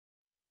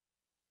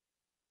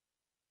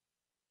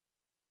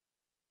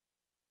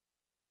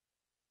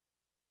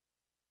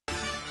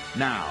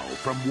Now,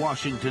 from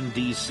Washington,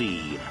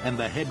 D.C., and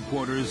the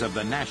headquarters of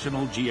the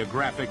National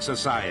Geographic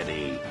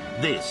Society,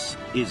 this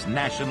is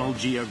National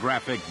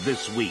Geographic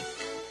This Week.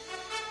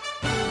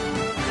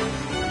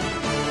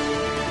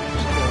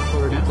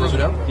 Close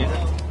it up?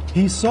 Yeah.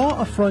 He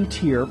saw a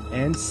frontier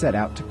and set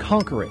out to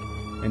conquer it.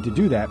 And to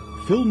do that,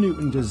 Phill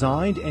Nuytten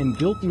designed and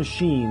built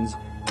machines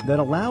that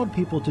allowed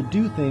people to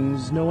do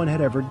things no one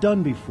had ever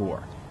done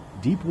before.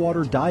 Deep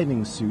water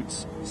diving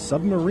suits,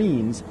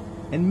 submarines,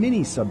 and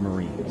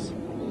mini-submarines.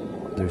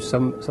 There's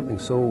something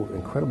so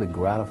incredibly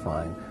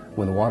gratifying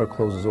when the water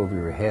closes over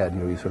your head.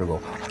 You sort of go,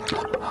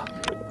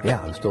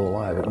 yeah, I'm still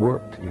alive. It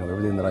worked.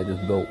 Everything that I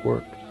just built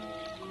worked.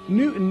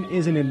 Nuytten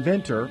is an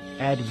inventor,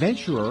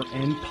 adventurer,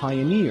 and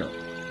pioneer,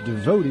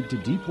 devoted to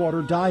deep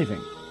water diving.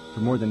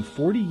 For more than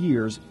 40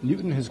 years,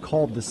 Nuytten has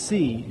called the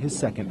sea his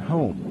second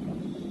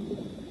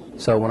home.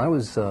 So when I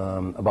was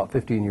about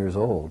 15 years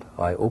old,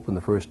 I opened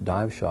the first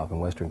dive shop in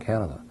Western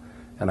Canada.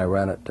 And I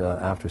ran it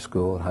after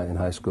school, in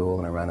high school,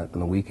 and I ran it on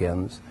the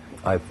weekends.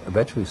 I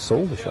eventually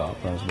sold the shop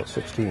when I was about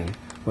 16,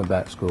 went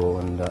back to school,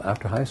 and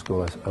after high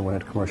school I went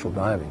into commercial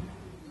diving.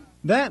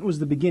 That was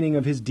the beginning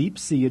of his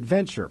deep-sea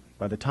adventure.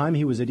 By the time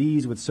he was at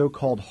ease with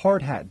so-called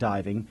hard hat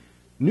diving,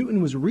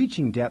 Nuytten was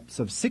reaching depths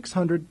of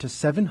 600 to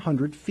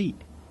 700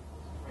 feet.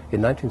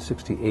 In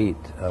 1968,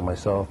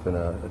 myself and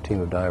a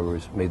team of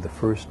divers made the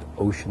first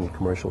ocean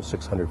commercial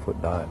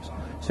 600-foot dives.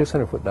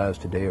 600-foot dives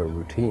today are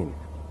routine.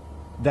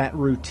 That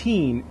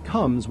routine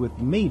comes with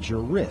major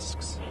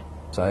risks.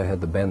 So I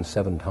had to bend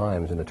 7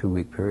 times in a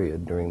 2-week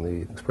period during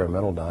the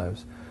experimental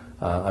dives.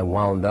 I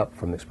wound up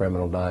from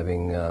experimental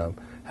diving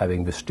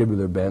having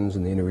vestibular bends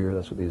in the inner ear.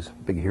 That's what these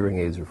big hearing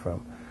aids are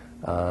from.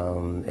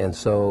 And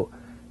so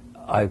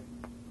I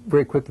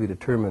very quickly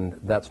determined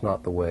that's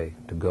not the way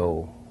to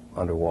go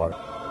underwater.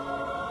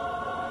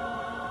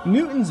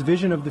 Nuytten's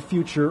vision of the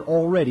future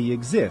already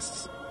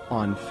exists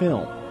on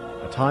film.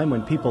 A time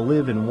when people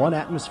live in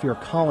one-atmosphere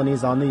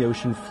colonies on the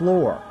ocean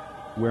floor,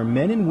 where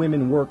men and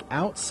women work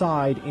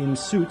outside in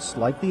suits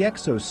like the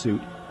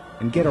exosuit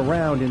and get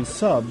around in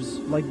subs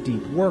like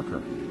Deep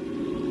Worker.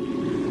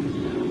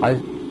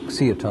 I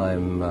see a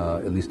time,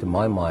 at least in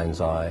my mind's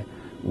eye,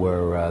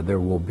 where there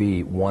will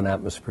be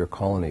one-atmosphere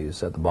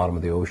colonies at the bottom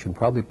of the ocean,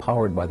 probably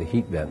powered by the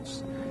heat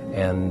vents.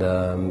 And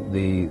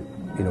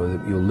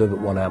you'll live at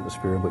one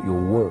atmosphere, but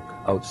you'll work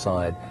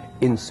outside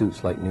in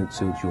suits like newt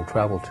suits. You'll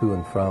travel to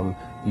and from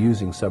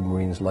using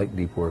submarines like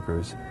Deep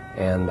Workers,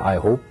 and I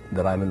hope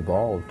that I'm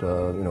involved,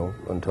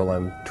 until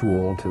I'm too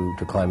old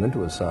to climb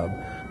into a sub.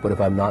 But if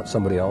I'm not,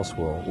 somebody else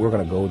will. We're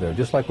going to go there,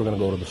 just like we're going to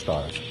go to the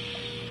stars.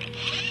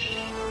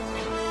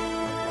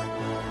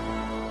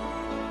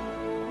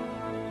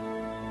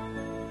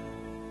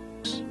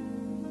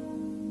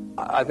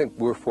 I think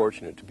we're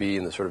fortunate to be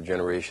in the sort of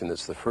generation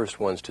that's the first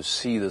ones to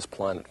see this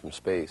planet from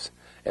space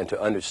and to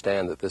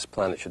understand that this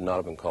planet should not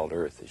have been called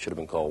Earth. It should have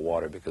been called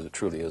water, because it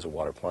truly is a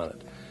water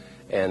planet.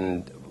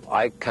 And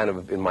I kind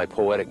of, in my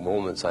poetic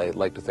moments, I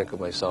like to think of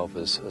myself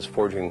as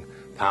forging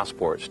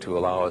passports to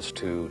allow us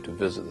to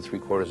visit the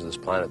 3/4 of this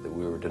planet that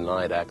we were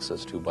denied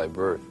access to by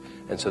birth.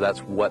 And so that's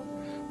what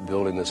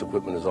building this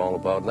equipment is all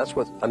about. And that's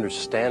what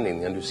understanding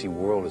the undersea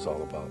world is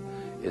all about.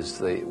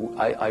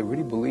 I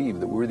really believe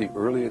that we're the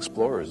early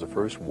explorers, the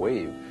first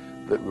wave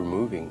that we're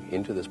moving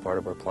into this part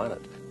of our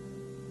planet.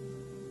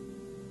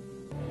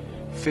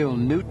 Phill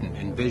Nuytten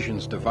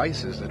envisions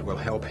devices that will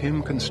help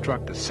him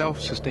construct a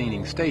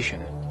self-sustaining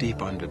station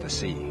deep under the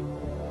sea.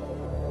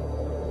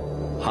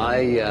 I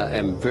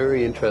am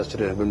very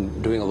interested and have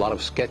been doing a lot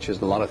of sketches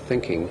and a lot of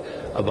thinking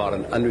about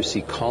an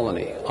undersea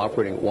colony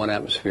operating at one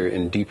atmosphere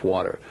in deep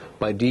water.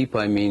 By deep,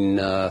 I mean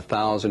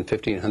 1,000,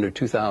 1,500,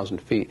 2,000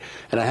 feet.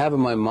 And I have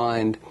in my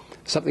mind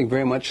something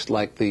very much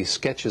like the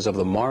sketches of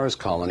the Mars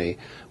colony,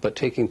 but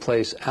taking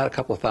place at a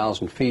couple of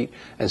thousand feet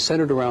and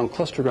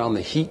clustered around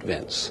the heat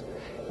vents.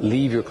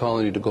 Leave your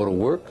colony to go to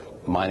work,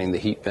 mining the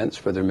heat vents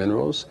for their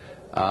minerals,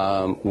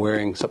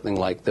 wearing something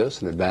like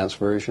this, an advanced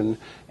version,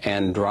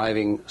 and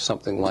driving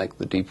something like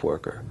the Deep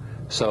Worker.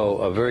 So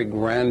a very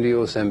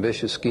grandiose,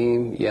 ambitious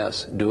scheme,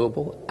 yes.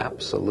 Doable?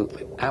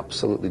 Absolutely.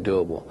 Absolutely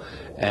doable.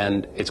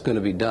 And it's going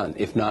to be done.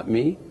 If not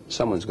me,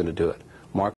 someone's going to do it.